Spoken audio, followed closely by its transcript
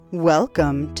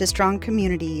Welcome to Strong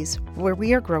Communities, where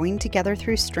we are growing together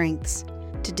through strengths.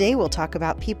 Today we'll talk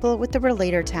about people with the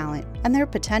relator talent and their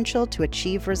potential to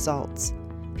achieve results.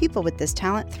 People with this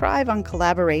talent thrive on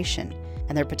collaboration,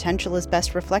 and their potential is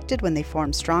best reflected when they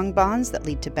form strong bonds that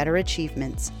lead to better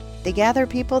achievements. They gather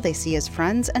people they see as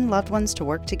friends and loved ones to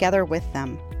work together with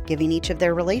them, giving each of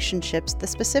their relationships the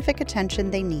specific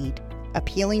attention they need,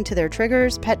 appealing to their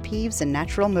triggers, pet peeves, and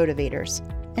natural motivators,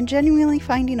 and genuinely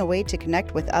finding a way to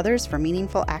connect with others for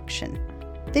meaningful action.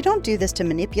 They don't do this to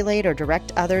manipulate or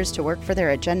direct others to work for their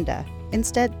agenda.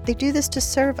 Instead, they do this to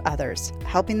serve others,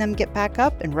 helping them get back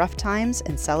up in rough times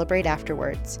and celebrate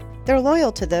afterwards. They're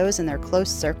loyal to those in their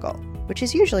close circle, which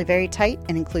is usually very tight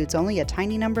and includes only a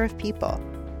tiny number of people.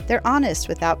 They're honest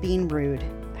without being rude,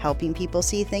 helping people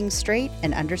see things straight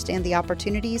and understand the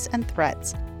opportunities and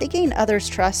threats. They gain others'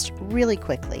 trust really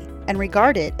quickly and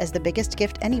regard it as the biggest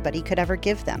gift anybody could ever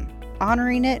give them,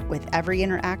 honoring it with every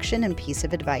interaction and piece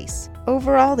of advice.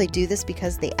 Overall, they do this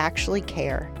because they actually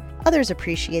care. Others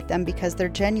appreciate them because they're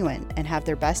genuine and have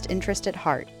their best interest at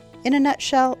heart. In a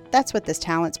nutshell, that's what this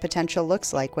talent's potential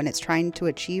looks like when it's trying to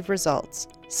achieve results.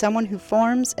 Someone who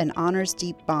forms and honors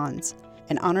deep bonds,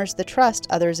 and honors the trust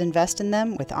others invest in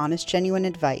them with honest, genuine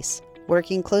advice,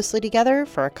 working closely together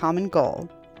for a common goal.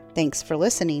 Thanks for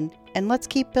listening, and let's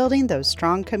keep building those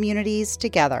strong communities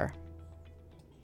together.